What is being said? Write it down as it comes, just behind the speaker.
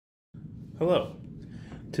Hello.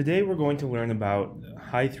 Today we're going to learn about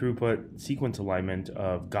high-throughput sequence alignment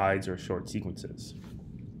of guides or short sequences.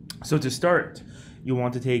 So to start, you'll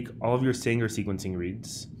want to take all of your Sanger sequencing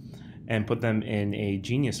reads and put them in a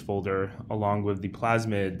Genius folder along with the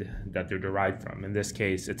plasmid that they're derived from. In this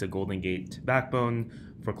case, it's a Golden Gate backbone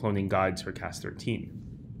for cloning guides for Cas13.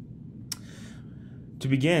 To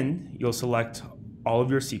begin, you'll select all of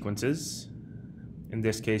your sequences. In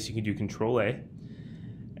this case, you can do Control-A,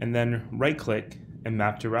 and then right-click and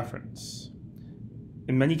map to reference.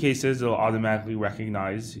 In many cases, it'll automatically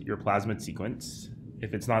recognize your plasmid sequence.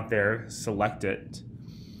 If it's not there, select it.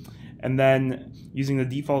 And then, using the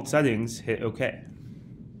default settings, hit OK.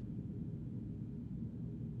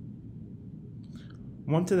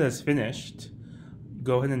 Once it has finished,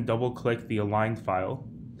 go ahead and double-click the aligned file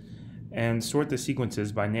and sort the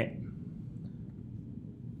sequences by name.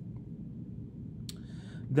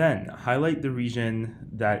 Then, highlight the region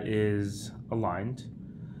that is aligned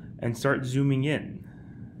and start zooming in.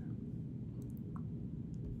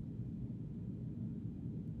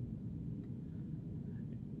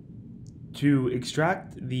 To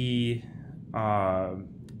extract the area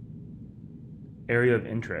of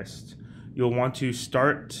interest, you'll want to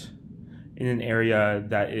start in an area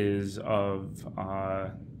that is of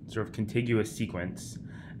sort of contiguous sequence,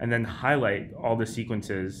 and then highlight all the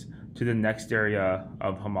sequences to the next area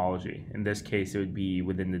of homology. In this case, it would be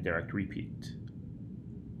within the direct repeat.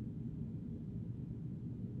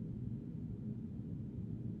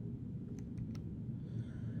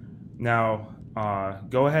 Now,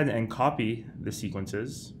 go ahead and copy the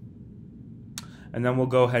sequences, and then we'll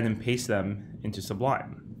go ahead and paste them into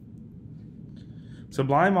Sublime.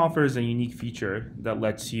 Sublime offers a unique feature that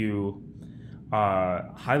lets you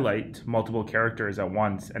highlight multiple characters at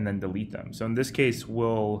once and then delete them. So in this case,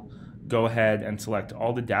 we'll go ahead and select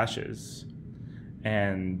all the dashes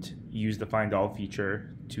and use the Find All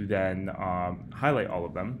feature to then highlight all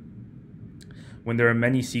of them. When there are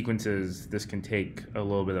many sequences, this can take a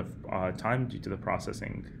little bit of time due to the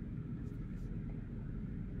processing.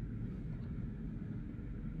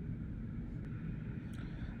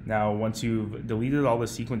 Now, once you've deleted all the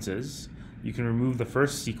sequences, you can remove the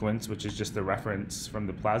first sequence, which is just the reference from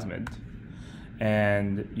the plasmid,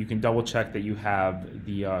 and you can double check that you have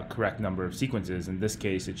the correct number of sequences. In this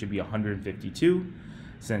case, it should be 152,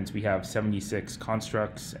 since we have 76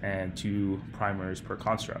 constructs and 2 primers per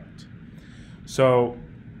construct. So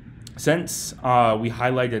since we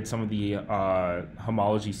highlighted some of the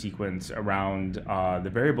homology sequence around the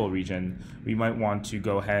variable region, we might want to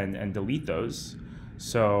go ahead and delete those.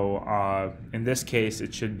 So in this case,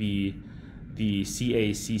 it should be the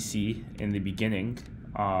CACC in the beginning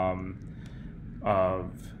of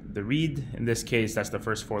the read. In this case, that's the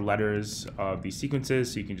first 4 letters of these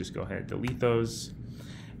sequences, so you can just go ahead and delete those.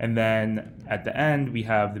 And then at the end, we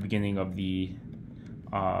have the beginning of the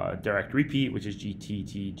direct repeat, which is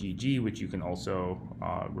GTTGG, which you can also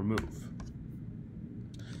remove.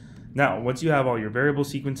 Now, once you have all your variable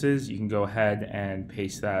sequences, you can go ahead and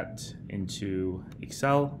paste that into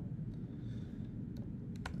Excel.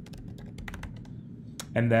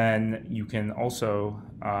 And then you can also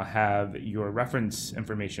have your reference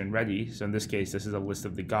information ready. So in this case, this is a list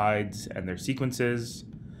of the guides and their sequences.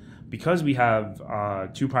 Because we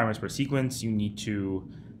have 2 primers per sequence, you need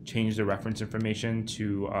to change the reference information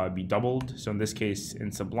to be doubled. So in this case,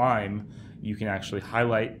 in Sublime, you can actually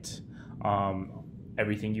highlight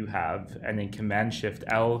everything you have, and then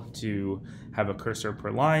Command-Shift-L to have a cursor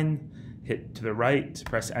per line, hit to the right,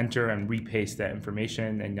 press Enter, and repaste that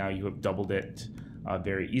information, and now you have doubled it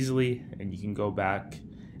very easily. And you can go back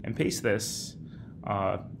and paste this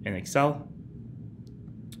in Excel.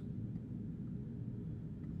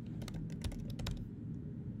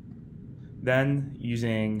 Then,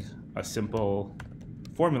 using a simple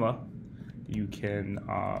formula, you can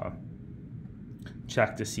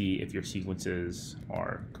check to see if your sequences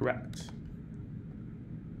are correct.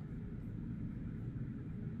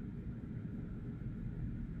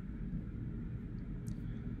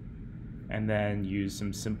 And then use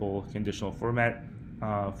some simple conditional format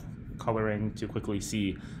coloring to quickly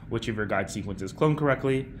see which of your guide sequences clone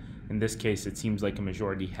correctly. In this case, it seems like a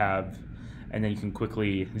majority have. And then you can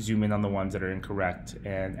quickly zoom in on the ones that are incorrect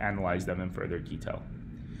and analyze them in further detail.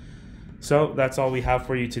 So that's all we have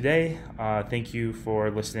for you today. Thank you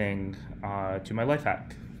for listening to my life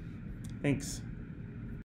hack. Thanks.